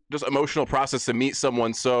that just emotional process to meet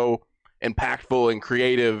someone so impactful and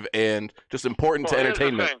creative and just important to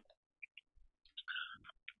entertainment?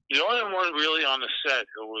 The only one really on the set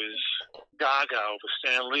who was Gaga over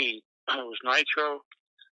Stan Lee was Nitro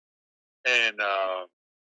and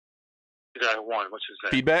the guy who won. What's his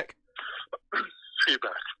name? Feedback?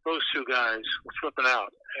 Feedback. Those two guys were flipping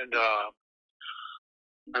out. And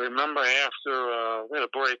I remember after we had a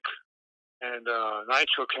break, and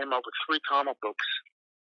Nitro came up with 3 comic books.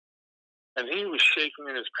 And he was shaking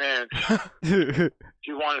in his pants.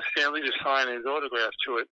 He wanted Stan Lee to sign his autograph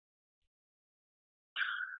to it.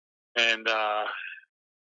 And,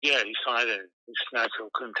 yeah, he signed it. He snatched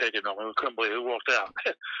it. Couldn't take it no more. Couldn't believe it. He walked out.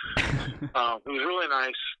 He was really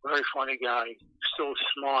nice. Very funny guy. Still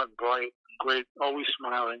smart, bright, great, always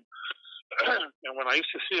smiling. And when I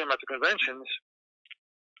used to see him at the conventions,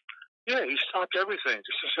 yeah, he stopped everything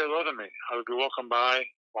just to say hello to me. I would be walking by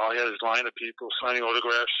while he had his line of people signing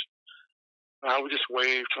autographs. And I would just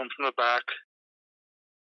wave to him from the back.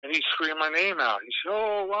 And he'd scream my name out. He said,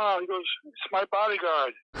 oh, wow. He goes, it's my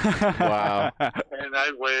bodyguard. Wow. And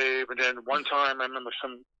I'd wave. And then one time, I remember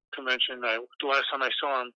some convention, the last time I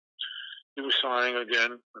saw him, he was signing again.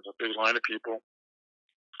 There's a big line of people.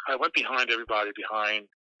 I went behind everybody, behind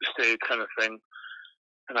the stage kind of thing.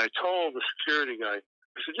 And I told the security guy,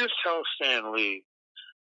 I said, just tell Stan Lee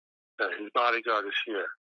that his bodyguard is here.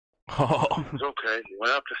 Oh. It was okay. He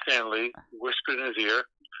went up to Stan Lee, whispered in his ear,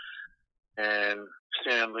 and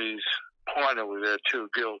Stan Lee's partner was there too,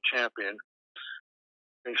 Gil Champion.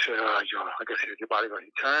 And he said, I guess he's your bodyguard.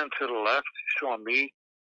 He turned to the left, saw me.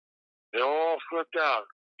 They all flipped out.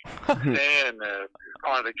 Stan,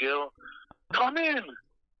 partner Gil, come in.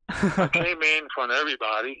 I came in front of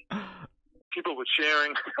everybody. People were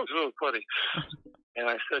cheering. It was really funny. And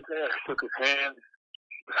I said, there, I shook his hand.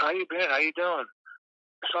 How you been? How you doing?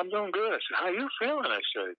 So I'm doing good. I said, how you feeling? I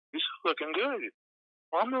said, you're looking good.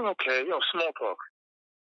 Well, I'm doing okay. Small talk.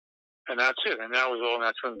 And that's it. And that was all. And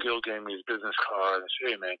that's when Gil gave me his business card and said,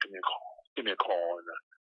 hey, man, give me a call. Give me a call.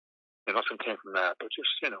 And nothing came from that. But just,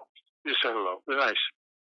 just said hello. It was nice.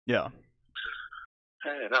 Yeah.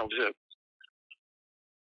 And that was it.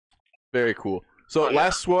 Very cool. So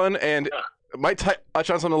last one, and might touch on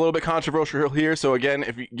something a little bit controversial here. So again,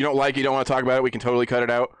 if you don't like it, you don't want to talk about it, we can totally cut it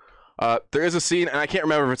out. There is a scene, and I can't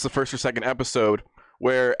remember if it's the first or second episode,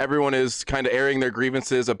 where everyone is kind of airing their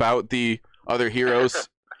grievances about the other heroes.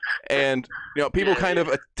 And people kind of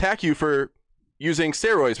attack you for using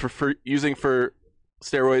steroids, for using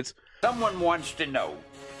steroids. Someone wants to know,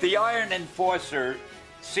 the Iron Enforcer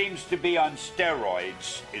seems to be on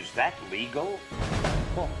steroids. Is that legal?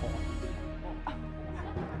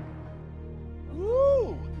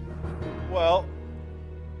 Woo! Well,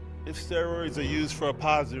 if steroids are used for a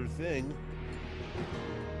positive thing,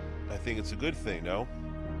 I think it's a good thing, no?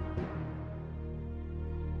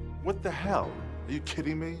 What the hell? Are you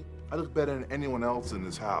kidding me? I look better than anyone else in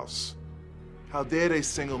this house. How dare they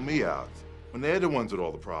single me out when they're the ones with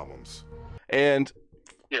all the problems? And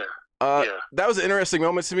that was an interesting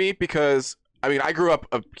moment to me because, I grew up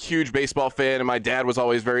a huge baseball fan and my dad was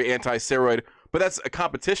always very anti-steroid, but that's a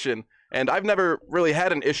competition. And I've never really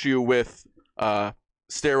had an issue with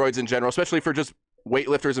steroids in general, especially for just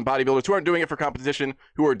weightlifters and bodybuilders who aren't doing it for competition,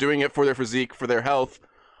 who are doing it for their physique, for their health.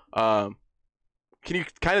 Can you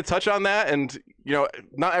kind of touch on that? And,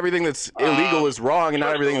 not everything that's illegal is wrong, and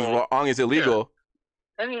not everything that's wrong is illegal.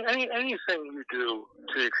 Yeah. Anything you do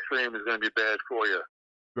to the extreme is going to be bad for you.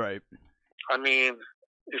 Right.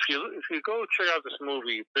 If you go check out this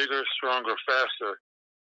movie, Bigger, Stronger, Faster,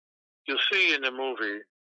 you'll see in the movie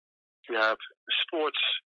you have sports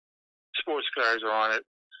guys are on it,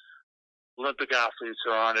 Olympic athletes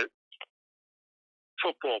are on it,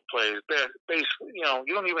 football players, basically, you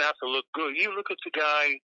don't even have to look good. You look at the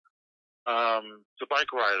guy, the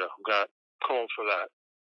bike rider who got called for that.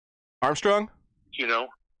 Armstrong?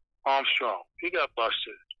 Armstrong. He got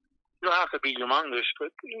busted. You don't have to be humongous, but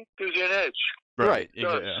it gives you an edge. Right. It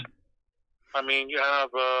does. Yeah. You have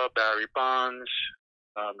Barry Bonds,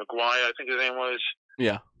 McGuire, I think his name was.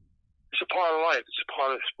 Yeah. It's a part of life. It's a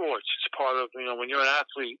part of sports. It's part of, when you're an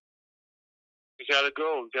athlete, you got to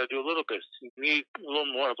go. You got to do a little bit. You need a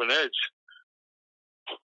little more of an edge.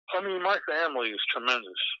 My family is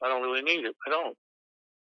tremendous. I don't really need it. I don't.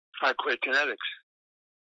 I have great genetics.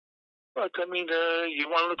 But, you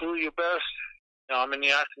want to do your best. I'm in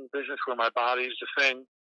the acting business where my body's the thing.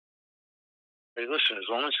 Hey, listen, as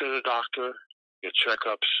long as you're a doctor, get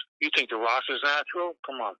checkups. You think The Rock is natural?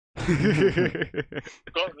 Come on.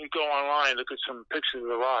 You go online, look at some pictures of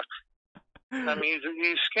The Rock.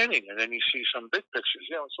 He's skinny, and then you see some big pictures.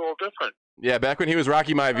 It's all different. Yeah, back when he was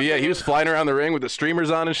Rocky Maivia, he was flying around the ring with the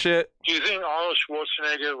streamers on and shit. Do you think Arnold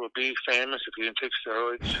Schwarzenegger would be famous if he didn't take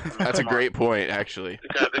steroids? That's a great point, actually.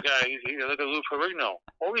 The guy, look at Lou Ferrigno.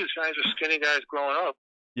 All these guys are skinny guys growing up.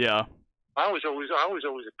 Yeah. I was always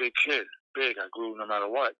a big kid. Big. I grew no matter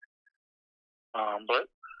what. But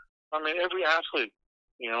every athlete,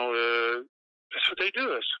 that's what they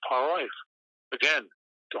do. It's part of life. Again,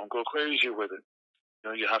 don't go crazy with it.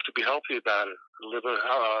 You have to be healthy about it. Live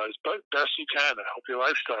as best you can, a healthy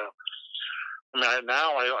lifestyle.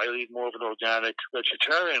 Now I lead more of an organic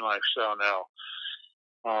vegetarian lifestyle now.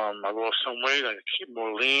 I lost some weight. I keep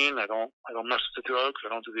more lean. I don't mess with the drugs. I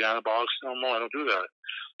don't do the antibiotics no more. I don't do that.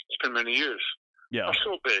 It's been many years. Yeah. I'm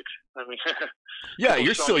still big. Yeah,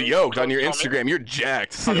 you're still yoked on your Instagram. You're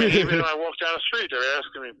jacked. Even when I walk down the street, they're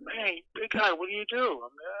asking me, "Hey, big guy, what do you do?"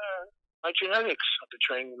 My genetics. I've been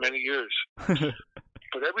training many years.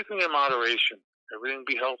 But everything in moderation. Everything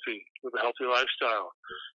be healthy. Live a healthy lifestyle.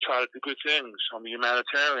 Try to do good things. I'm a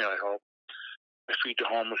humanitarian, I hope. I feed the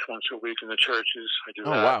homeless once a week in the churches. I do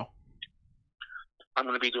that. Oh, wow. I'm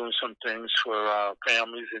going to be doing some things for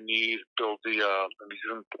families in need, build the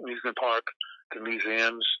amusement park, the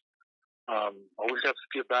museums. Always have to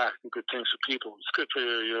give back, do good things for people. It's good for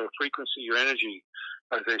your frequency, your energy,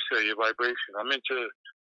 as they say, your vibration. I'm into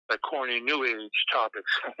like corny new age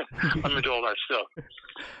topics. I'm into all that stuff.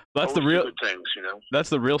 That's always the real good things, That's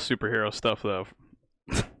the real superhero stuff, though.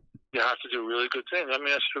 You have to do really good things.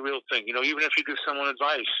 That's the real thing. Even if you give someone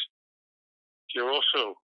advice, you're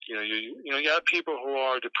also, you have people who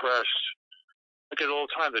are depressed. I get it all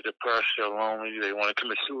the time. They're depressed, they're lonely, they want to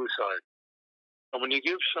commit suicide. And when you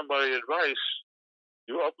give somebody advice,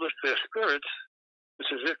 you uplift their spirits.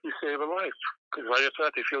 It's as if you save a life. Because right after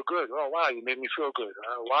that, they feel good. Oh, wow, you made me feel good.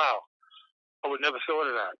 Oh, wow. I would never thought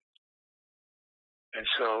of that. And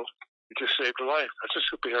so, You just saved a life. That's a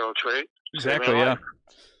superhero trait. Exactly, Saving a yeah. life.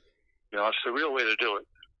 You know, it's the real way to do it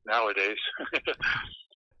nowadays.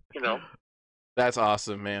 You know, That's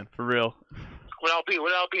awesome, man. For real. without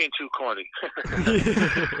being too corny.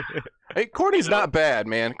 Hey, corny's not bad,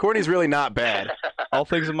 man. Corny's really not bad. All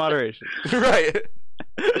things in moderation. Right.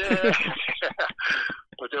 Yeah.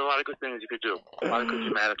 But there are a lot of good things you could do. A lot of good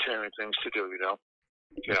humanitarian things to do, you know?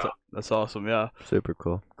 Yeah. That's awesome, yeah. Super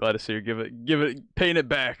cool. Glad to see you give it, paying it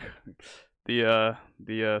back. The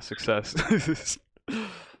success.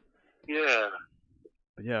 Yeah.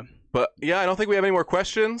 But yeah. But yeah, I don't think we have any more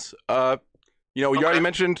questions. You know, you already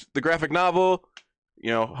mentioned the graphic novel. You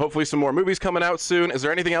know, hopefully some more movies coming out soon. Is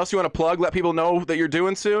there anything else you want to plug? Let people know that you're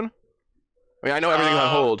doing soon? I mean, I know everything's on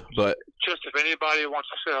hold, but Just if anybody wants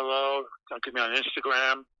to say hello, give me on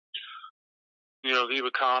Instagram. You know, leave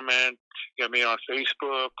a comment. Get me on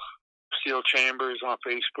Facebook. Steel Chambers on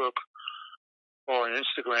Facebook. Or on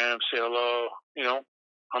Instagram. Say hello. You know,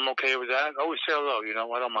 I'm okay with that. Always say hello, you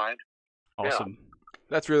know. I don't mind. Awesome.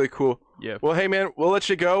 that's really cool. Yeah. Well, hey, man, we'll let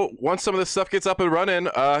you go. Once some of this stuff gets up and running,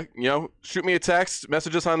 you know, shoot me a text,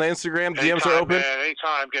 message us on the Instagram. DMs are open. Man,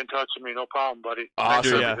 anytime, get in touch with me. No problem, buddy.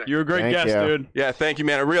 Awesome. Yeah, you're a great guest, dude. Yeah, thank you,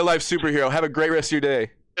 man. A real life superhero. Have a great rest of your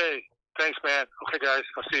day. Hey, thanks, man. Okay, guys.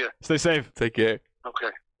 I'll see you. Stay safe. Take care.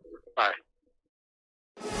 Okay. Bye.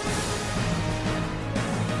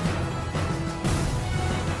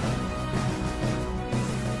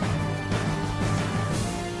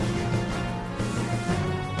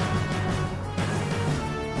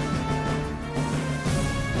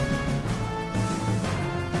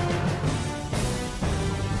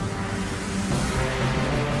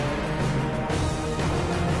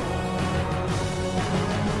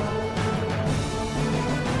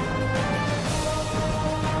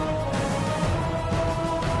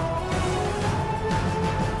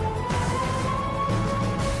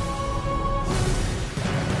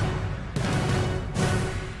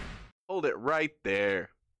 Hold it right there.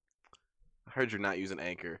 I heard you're not using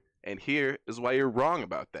Anchor, and here is why you're wrong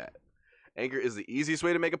about that. Anchor is the easiest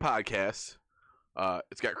way to make a podcast.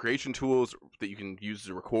 It's got creation tools that you can use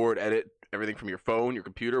to record, edit, everything from your phone, your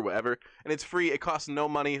computer, whatever. And it's free. It costs no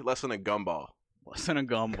money, less than a gumball. Less than a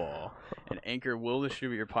gumball. And Anchor will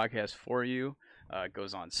distribute your podcast for you. It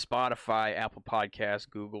goes on Spotify, Apple Podcasts,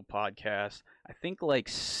 Google Podcasts, I think like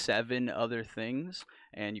 7 other things.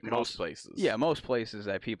 And you can Most places. Yeah, most places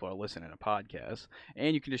that people are listening to podcasts.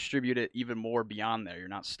 And you can distribute it even more beyond there. You're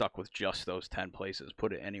not stuck with just those 10 places.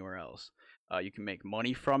 Put it anywhere else. You can make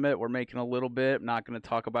money from it. We're making a little bit. I'm not going to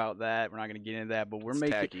talk about that. We're not going to get into that, but we're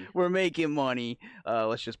making money.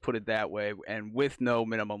 Let's just put it that way, and with no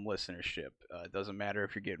minimum listenership. It doesn't matter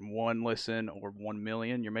if you're getting 1 listen or 1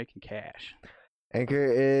 million. You're making cash.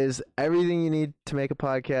 Anchor is everything you need to make a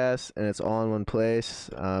podcast, and it's all in one place.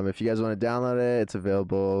 If you guys want to download it, it's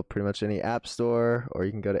available pretty much any app store, or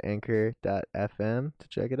you can go to anchor.fm to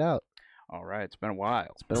check it out. All right, it's been a while.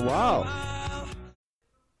 It's been a while.